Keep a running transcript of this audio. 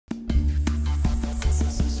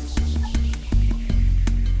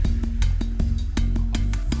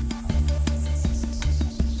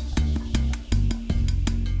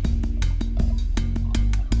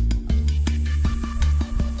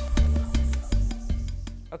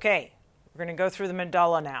Okay, we're going to go through the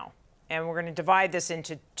medulla now, and we're going to divide this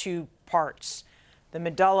into two parts. The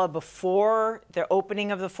medulla before the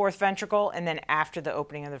opening of the fourth ventricle and then after the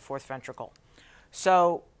opening of the fourth ventricle.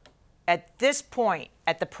 So at this point,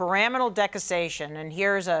 at the pyramidal decussation, and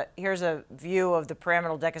here's a view of the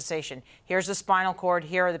pyramidal decussation. Here's the spinal cord,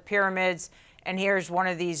 here are the pyramids, and here's one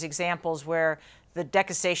of these examples where the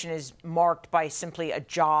decussation is marked by simply a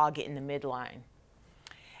jog in the midline.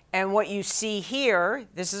 And what you see here,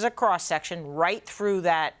 this is a cross-section right through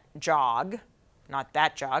that jog, not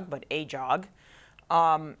that jog, but a jog,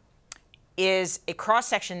 is a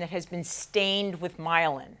cross-section that has been stained with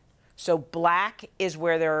myelin. So black is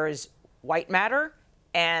where there is white matter,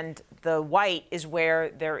 and the white is where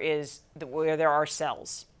there are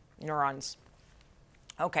cells, neurons.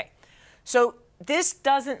 Okay, so this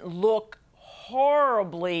doesn't look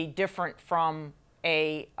horribly different from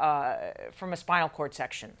a spinal cord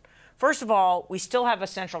section. First of all, we still have a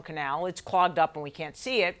central canal. It's clogged up and we can't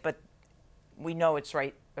see it, but we know it's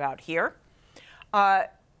right about here. And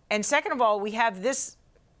second of all, we have this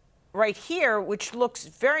right here, which looks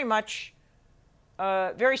very much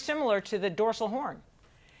very similar to the dorsal horn.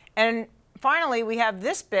 And finally, we have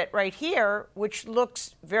this bit right here, which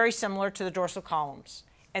looks very similar to the dorsal columns.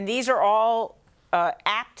 And these are all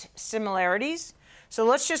apt similarities. So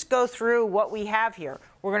let's just go through what we have here.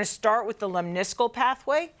 We're going to start with the lemniscal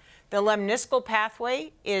pathway. The lemniscal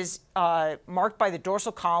pathway is marked by the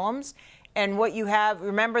dorsal columns. And what you have,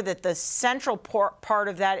 remember that the central part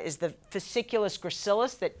of that is the fasciculus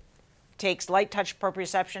gracilis that takes light touch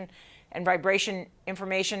proprioception and vibration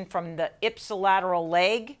information from the ipsilateral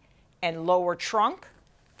leg and lower trunk.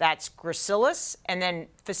 That's gracilis. And then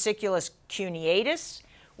fasciculus cuneatus,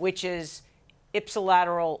 which is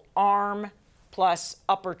ipsilateral arm plus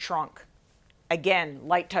upper trunk. Again,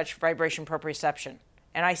 light touch vibration proprioception.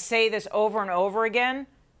 And I say this over and over again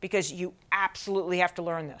because you absolutely have to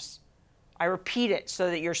learn this. I repeat it so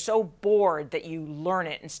that you're so bored that you learn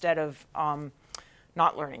it instead of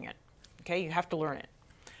not learning it. Okay, you have to learn it.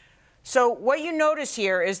 So what you notice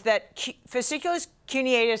here is that fasciculus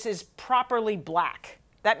cuneatus is properly black.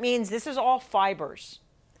 That means this is all fibers.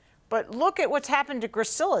 But look at what's happened to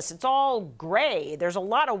gracilis. It's all gray. There's a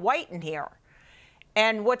lot of white in here.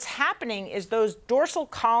 And what's happening is those dorsal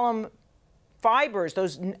column fibers,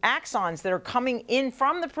 those axons that are coming in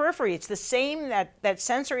from the periphery, it's the same, that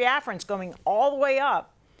sensory afference going all the way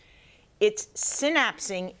up. It's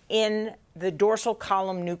synapsing in the dorsal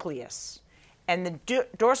column nucleus. And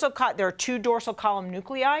there are two dorsal column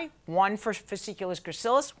nuclei, one for fasciculus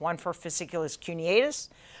gracilis, one for fasciculus cuneatus.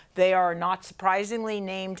 They are, not surprisingly,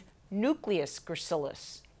 named nucleus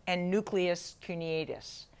gracilis and nucleus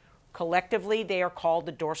cuneatus. Collectively, they are called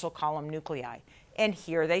the dorsal column nuclei. And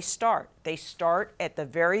here they start. They start at the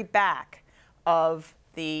very back of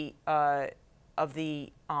the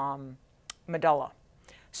medulla.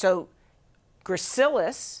 So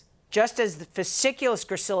gracilis, just as the fasciculus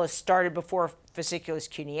gracilis started before fasciculus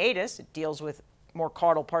cuneatus, it deals with more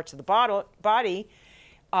caudal parts of the body,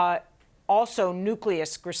 also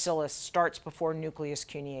nucleus gracilis starts before nucleus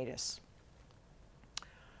cuneatus.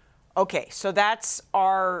 Okay, so that's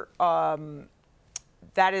our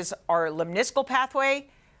that is our lemniscal pathway.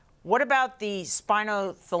 What about the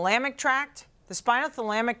spinothalamic tract? The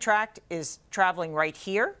spinothalamic tract is traveling right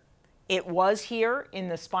here. It was here in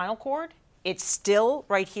the spinal cord. It's still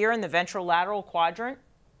right here in the ventrolateral quadrant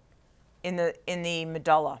in the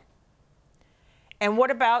medulla. And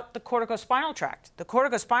what about the corticospinal tract? The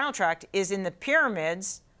corticospinal tract is in the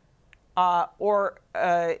pyramids, but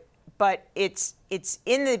it's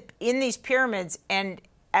in these pyramids, and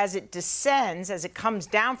as it descends, as it comes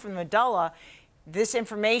down from the medulla, this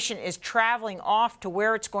information is traveling off to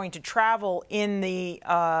where it's going to travel in the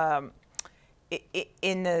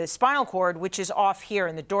spinal cord, which is off here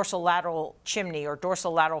in the dorsolateral chimney or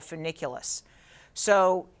dorsolateral funiculus.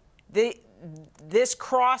 So this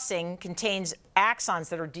crossing contains axons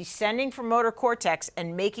that are descending from motor cortex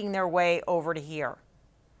and making their way over to here.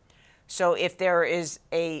 So if there is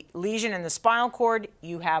a lesion in the spinal cord,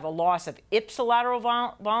 you have a loss of ipsilateral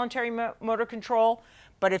voluntary motor control.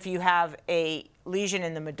 But if you have a lesion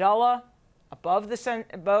in the medulla above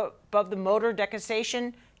the motor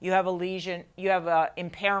decussation, you have a lesion, you have an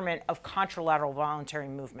impairment of contralateral voluntary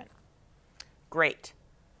movement. Great.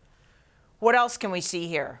 What else can we see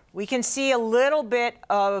here? We can see a little bit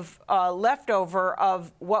of leftover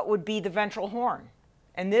of what would be the ventral horn.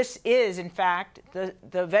 And this is, in fact,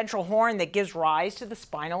 the ventral horn that gives rise to the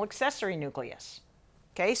spinal accessory nucleus.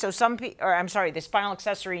 Okay, so the spinal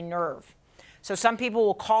accessory nerve. So some people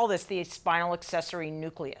will call this the spinal accessory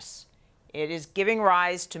nucleus. It is giving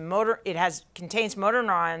rise to contains motor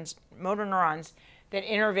neurons that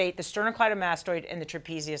innervate the sternocleidomastoid and the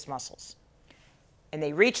trapezius muscles. And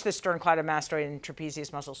they reach the sternocleidomastoid and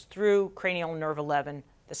trapezius muscles through cranial nerve 11,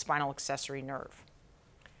 the spinal accessory nerve.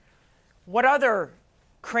 What other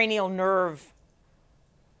cranial nerve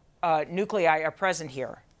nuclei are present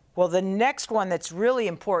here? Well, the next one that's really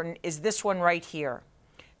important is this one right here.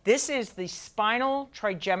 This is the spinal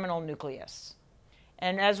trigeminal nucleus.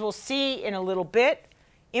 And as we'll see in a little bit,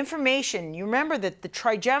 information, you remember that the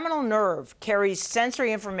trigeminal nerve carries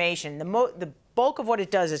sensory information. The bulk of what it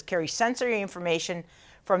does is carry sensory information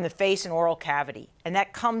from the face and oral cavity. And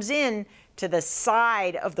that comes in to the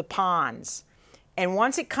side of the pons. And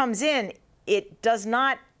once it comes in, it does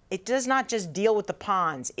not just deal with the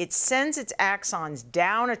pons. It sends its axons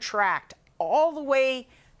down a tract all the way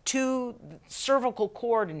to the cervical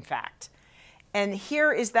cord, in fact. And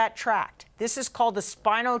here is that tract. This is called the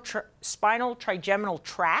spinal trigeminal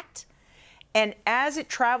tract. And as it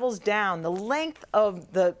travels down, the length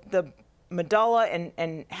of the medulla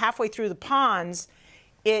and halfway through the pons,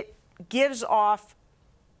 it gives off,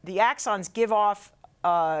 the axons give off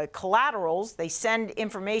collaterals. They send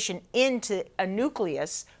information into a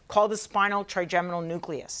nucleus called the spinal trigeminal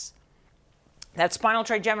nucleus. That spinal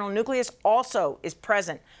trigeminal nucleus also is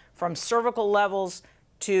present from cervical levels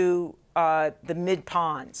to the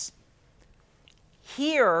mid-pons.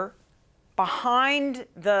 Here, behind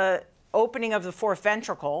the opening of the fourth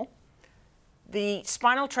ventricle, the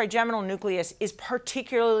spinal trigeminal nucleus is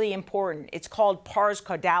particularly important. It's called pars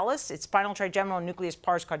caudalis. It's spinal trigeminal nucleus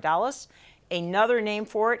pars caudalis. Another name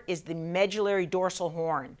for it is the medullary dorsal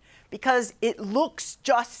horn, because it looks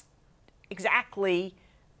just exactly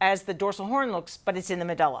as the dorsal horn looks, but it's in the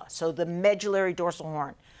medulla. So the medullary dorsal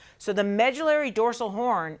horn. So the medullary dorsal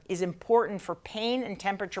horn is important for pain and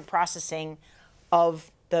temperature processing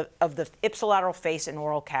of the ipsilateral face and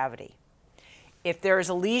oral cavity. If there is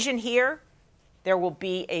a lesion here, there will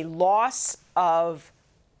be a loss of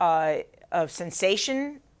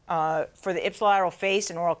sensation for the ipsilateral face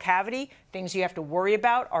and oral cavity. Things you have to worry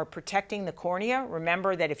about are protecting the cornea.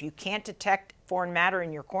 Remember that if you can't detect foreign matter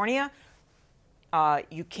in your cornea,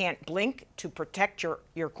 you can't blink to protect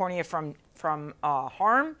your cornea from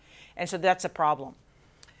harm, and so that's a problem.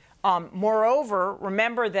 Moreover,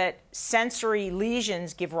 remember that sensory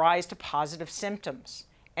lesions give rise to positive symptoms.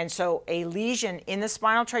 And so a lesion in the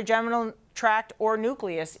spinal trigeminal tract or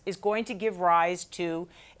nucleus is going to give rise to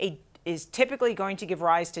typically going to give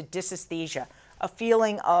rise to dysesthesia, a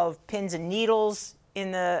feeling of pins and needles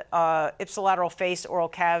in the ipsilateral face oral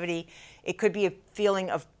cavity. It could be a feeling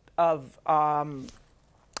of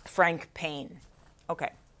frank pain.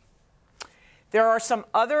 Okay. There are some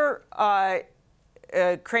other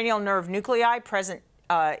cranial nerve nuclei present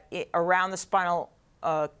around the spinal,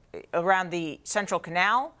 around the central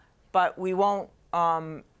canal, but we won't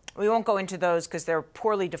go into those because they're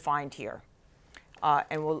poorly defined here,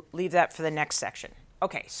 and we'll leave that for the next section.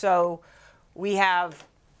 Okay, so we have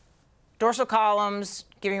dorsal columns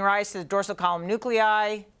giving rise to the dorsal column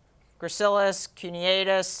nuclei, gracilis,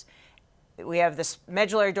 cuneatus. We have this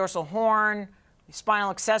medullary dorsal horn,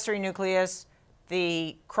 spinal accessory nucleus,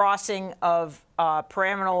 the crossing of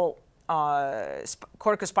pyramidal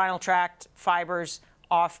corticospinal tract fibers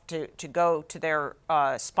off to go to their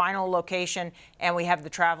spinal location, and we have the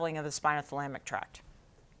traveling of the spinothalamic tract.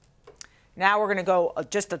 Now we're going to go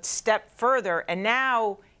just a step further, and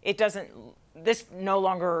now this no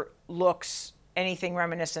longer looks anything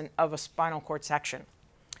reminiscent of a spinal cord section.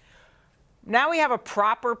 Now we have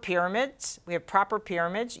proper pyramids. We have proper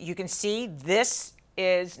pyramids. You can see this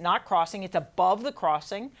is not crossing, it's above the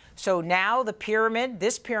crossing. So now the pyramid,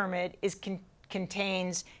 this pyramid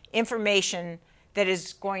contains information that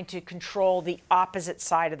is going to control the opposite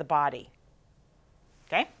side of the body.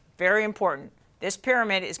 Okay, very important. This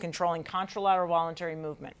pyramid is controlling contralateral voluntary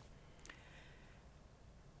movement.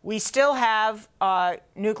 We still have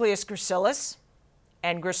nucleus gracilis,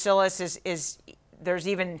 and gracilis is there's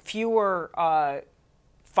even fewer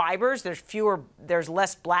fibers. There's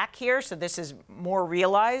less black here, so this is more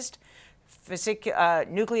realized.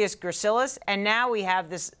 Nucleus gracilis, and now we have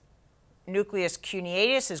this nucleus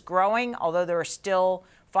cuneatus is growing, although there are still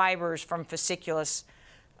fibers from fasciculus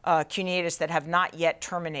cuneatus that have not yet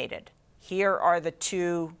terminated. Here are the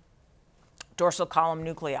two dorsal column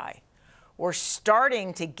nuclei. We're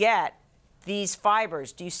starting to get these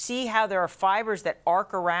fibers. Do you see how there are fibers that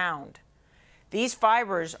arc around? These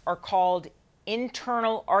fibers are called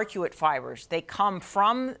internal arcuate fibers. They come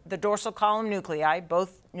from the dorsal column nuclei,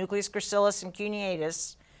 both nucleus gracilis and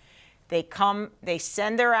cuneatus. They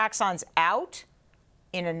send their axons out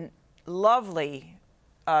in a lovely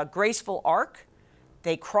graceful arc.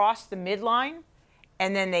 They cross the midline,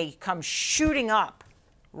 and then they come shooting up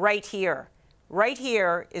right here. Right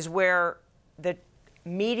here is where the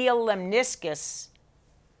medial lemniscus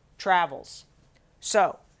travels.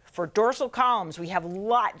 So for dorsal columns, we have a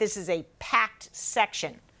lot. This is a packed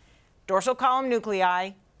section. Dorsal column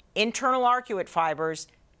nuclei, internal arcuate fibers,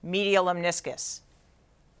 medial lemniscus.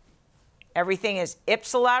 Everything is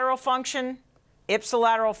ipsilateral function,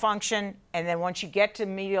 and then once you get to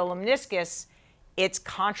medial lemniscus, it's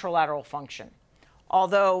contralateral function.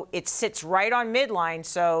 Although it sits right on midline,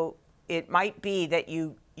 so it might be that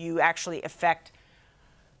you actually affect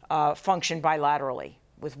function bilaterally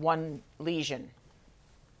with one lesion.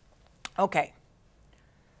 Okay,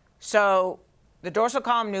 so the dorsal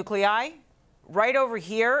column nuclei, right over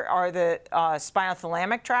here are the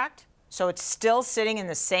spinothalamic tract. So it's still sitting in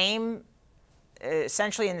the same,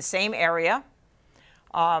 essentially in the same area.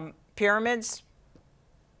 Pyramids,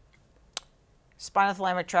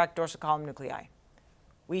 spinothalamic tract, dorsal column nuclei.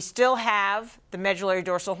 We still have the medullary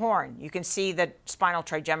dorsal horn. You can see the spinal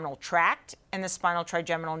trigeminal tract and the spinal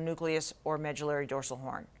trigeminal nucleus or medullary dorsal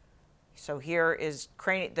horn. So here is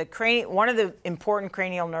one of the important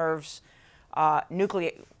cranial nerves,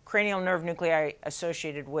 cranial nerve nuclei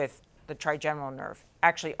associated with the trigeminal nerve.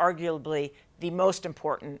 Actually, arguably, the most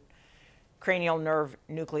important cranial nerve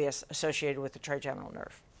nucleus associated with the trigeminal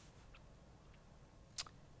nerve.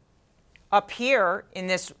 Up here, in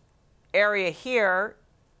this area here,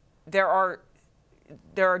 there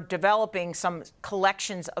are developing some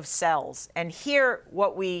collections of cells. And here,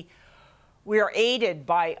 what we are aided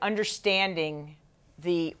by understanding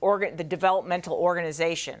the developmental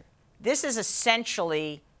organization. This is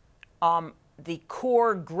essentially the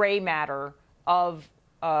core gray matter of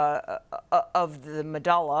the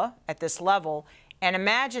medulla at this level. And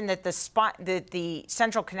imagine that the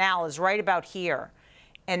central canal is right about here.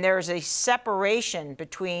 And there's a separation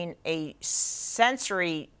between a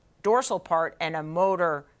sensory dorsal part and a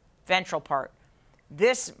motor ventral part.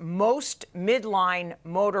 This most midline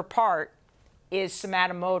motor part is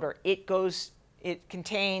somatomotor. It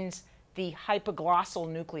contains the hypoglossal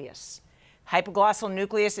nucleus. Hypoglossal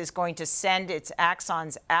nucleus is going to send its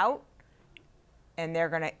axons out, and they're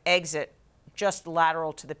going to exit just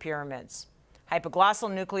lateral to the pyramids.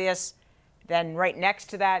 Hypoglossal nucleus, then right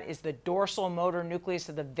next to that is the dorsal motor nucleus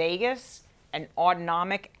of the vagus, and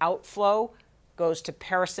autonomic outflow goes to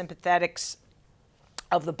parasympathetics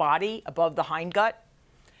of the body above the hindgut.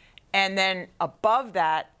 And then above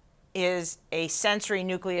that is a sensory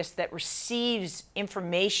nucleus that receives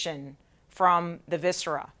information from the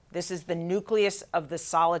viscera. This is the nucleus of the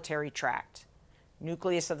solitary tract.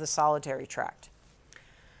 Nucleus of the solitary tract.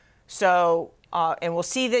 So, and we'll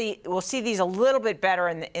see these a little bit better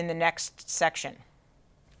in the next section.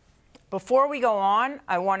 Before we go on,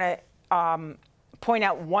 I want to point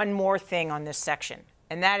out one more thing on this section,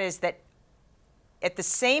 and that is that at the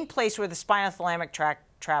same place where the spinothalamic tract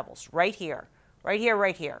travels, right here,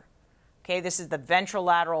 okay, this is the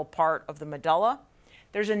ventrolateral part of the medulla,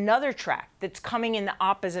 there's another tract that's coming in the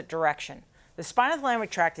opposite direction. The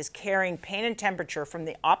spinothalamic tract is carrying pain and temperature from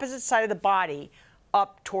the opposite side of the body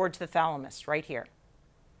up towards the thalamus, right here.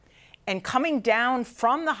 And coming down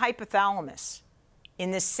from the hypothalamus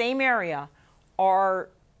in this same area are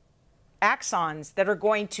axons that are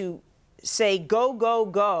going to say go, go,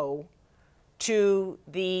 go to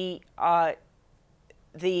the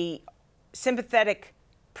sympathetic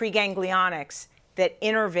preganglionics that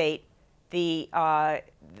innervate the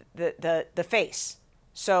face.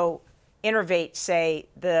 So innervate, say,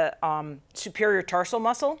 the superior tarsal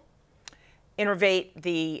muscle, innervate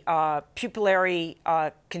the pupillary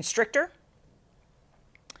constrictor,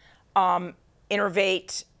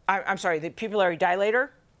 innervate, the pupillary dilator,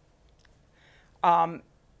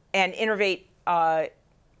 and innervate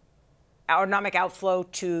autonomic outflow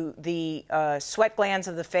to the sweat glands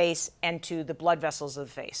of the face and to the blood vessels of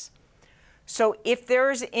the face. So if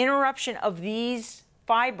there's interruption of these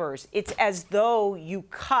fibers, it's as though you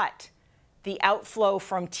cut the outflow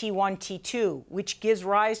from T1, T2, which gives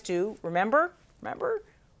rise to, remember,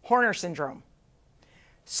 Horner syndrome.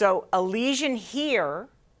 So a lesion here,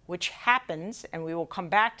 which happens, and we will come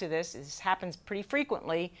back to this happens pretty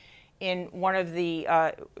frequently in one of the,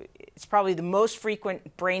 it's probably the most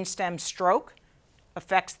frequent brainstem stroke,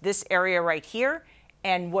 affects this area right here.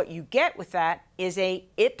 And what you get with that is a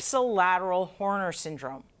ipsilateral Horner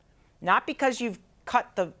syndrome. Not because you've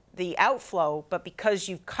cut the outflow, but because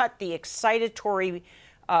you've cut the excitatory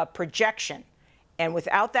projection. And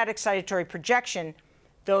without that excitatory projection,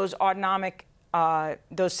 those autonomic,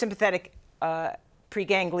 those sympathetic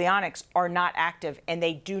preganglionics are not active, and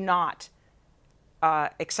they do not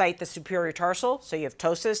excite the superior tarsal, so you have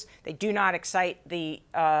ptosis. They do not excite the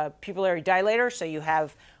pupillary dilator, so you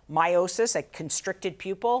have miosis, a constricted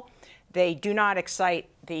pupil. They do not excite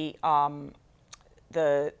the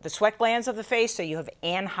sweat glands of the face, so you have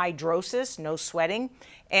anhidrosis, no sweating,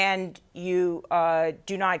 and you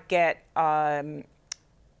do not get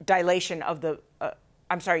dilation of the,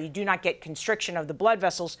 you do not get constriction of the blood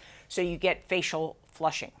vessels, so you get facial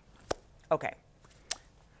flushing. Okay.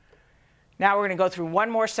 Now we're going to go through one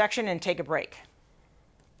more section and take a break.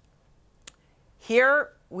 Here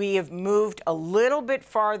we have moved a little bit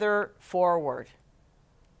farther forward.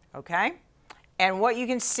 Okay? And what you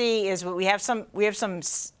can see is we have some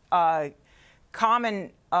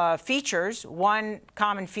common features. One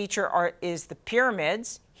common feature is the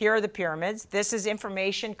pyramids. Here are the pyramids. This is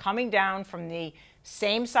information coming down from the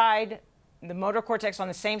same side, the motor cortex on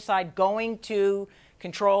the same side, going to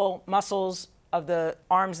control muscles of the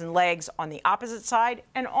arms and legs on the opposite side,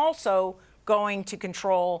 and also going to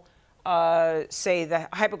control, say, the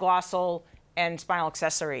hypoglossal and spinal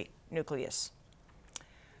accessory nucleus.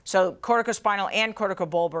 So corticospinal and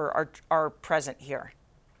corticobulbar are present here.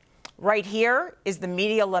 Right here is the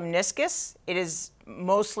medial lemniscus. It is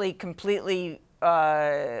mostly completely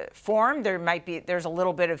formed. There's a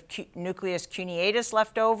little bit of nucleus cuneatus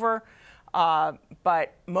left over,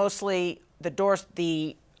 but mostly the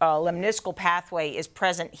lemniscal pathway is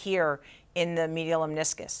present here in the medial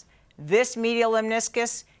lemniscus. This medial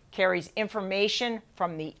lemniscus carries information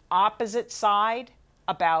from the opposite side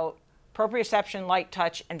about proprioception, light,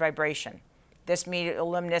 touch, and vibration. This medial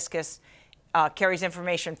lemniscus carries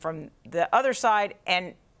information from the other side,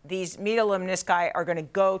 and these medial lemnisci are going to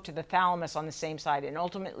go to the thalamus on the same side and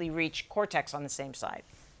ultimately reach cortex on the same side.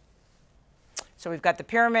 So we've got the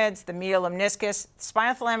pyramids, the medial lemniscus. The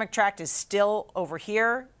spinothalamic tract is still over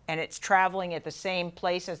here, and it's traveling at the same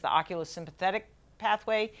place as the oculosympathetic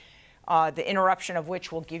pathway, the interruption of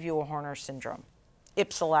which will give you a Horner syndrome,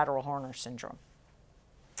 ipsilateral Horner syndrome.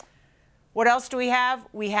 What else do we have?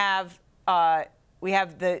 We have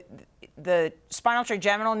the spinal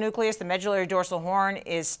trigeminal nucleus. The medullary dorsal horn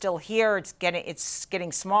is still here. It's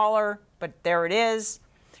getting smaller, but there it is.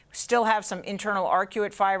 We still have some internal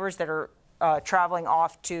arcuate fibers that are traveling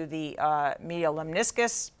off to the medial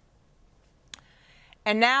lemniscus.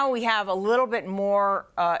 And now we have a little bit more,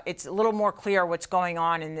 it's a little more clear what's going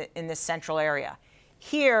on in this central area.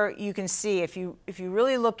 Here you can see, if you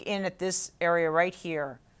really look in at this area right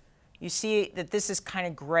here, you see that this is kind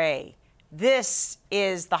of gray. This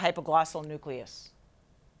is the hypoglossal nucleus.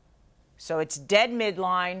 So it's dead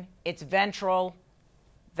midline, it's ventral,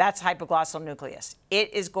 that's hypoglossal nucleus.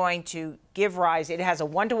 It is going to give rise, it has a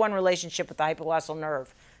one-to-one relationship with the hypoglossal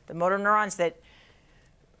nerve. The motor neurons that,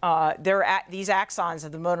 these axons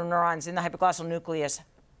of the motor neurons in the hypoglossal nucleus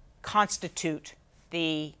constitute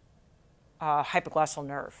the hypoglossal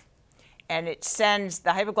nerve. And it sends,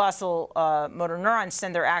 the hypoglossal motor neurons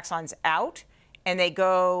send their axons out, and they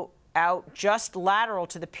go out just lateral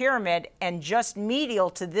to the pyramid and just medial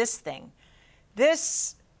to this thing.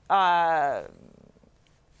 This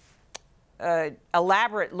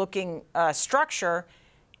elaborate-looking structure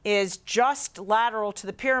is just lateral to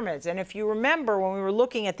the pyramids. And if you remember, when we were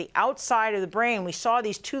looking at the outside of the brain, we saw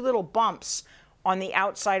these two little bumps on the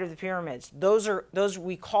outside of the pyramids. Those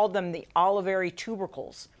we called them the olivary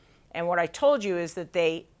tubercles. And what I told you is that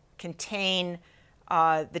they contain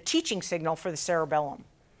the teaching signal for the cerebellum.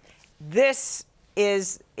 These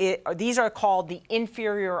are called the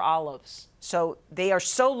inferior olives. So they are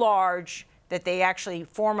so large that they actually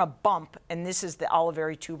form a bump, and this is the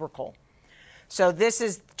olivary tubercle. So this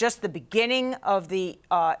is just the beginning of the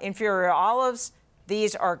inferior olives.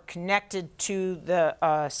 These are connected to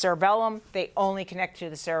the cerebellum. They only connect to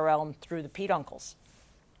the cerebellum through the peduncles.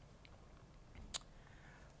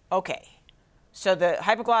 Okay, so the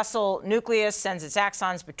hypoglossal nucleus sends its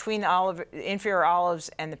axons between the inferior olives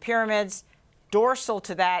and the pyramids. Dorsal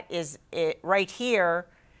to that is, right here,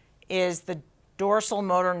 is the dorsal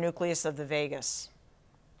motor nucleus of the vagus.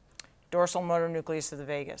 Dorsal motor nucleus of the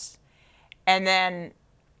vagus. And then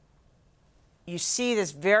you see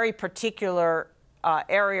this very particular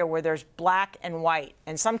area where there's black and white.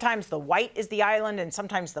 And sometimes the white is the island, and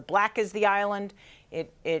sometimes the black is the island.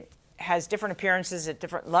 It has different appearances at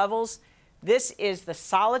different levels. This is the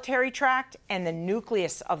solitary tract and the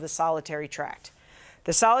nucleus of the solitary tract.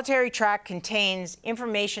 The solitary tract contains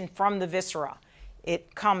information from the viscera.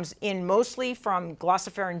 It comes in mostly from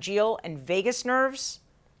glossopharyngeal and vagus nerves,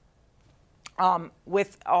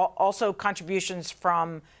 with also contributions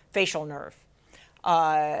from facial nerve.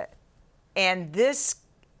 And this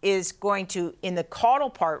is going to, in the caudal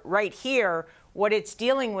part right here, what it's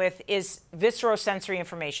dealing with is viscerosensory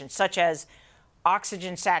information, such as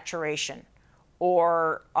oxygen saturation,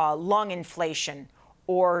 or lung inflation,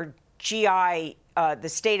 or GI, the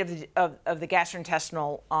state of the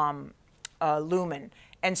gastrointestinal lumen,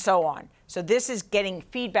 and so on. So this is getting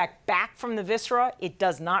feedback back from the viscera. It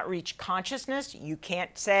does not reach consciousness. You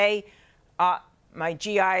can't say, my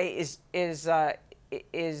GI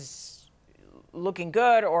is looking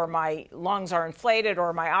good, or my lungs are inflated,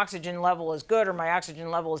 or my oxygen level is good, or my oxygen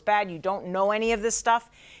level is bad. You don't know any of this stuff.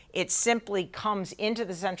 It simply comes into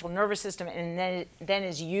the central nervous system and then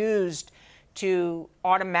is used to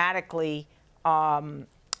automatically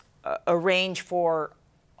arrange for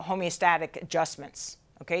homeostatic adjustments.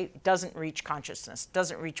 Okay, it doesn't reach consciousness,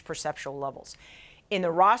 doesn't reach perceptual levels. In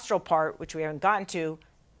the rostral part, which we haven't gotten to,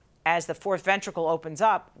 as the fourth ventricle opens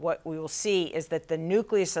up, what we will see is that the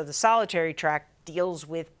nucleus of the solitary tract deals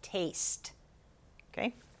with taste.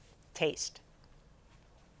 Okay, taste.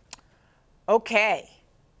 Okay,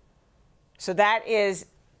 so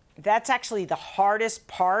that's actually the hardest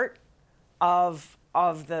part of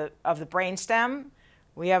the brainstem.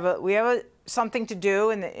 We have something to do,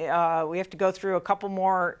 and we have to go through a couple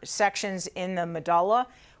more sections in the medulla,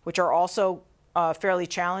 which are also fairly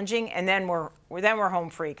challenging, and then we're home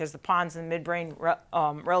free, because the pons and the midbrain,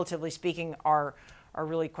 relatively speaking, are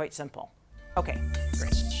really quite simple. Okay.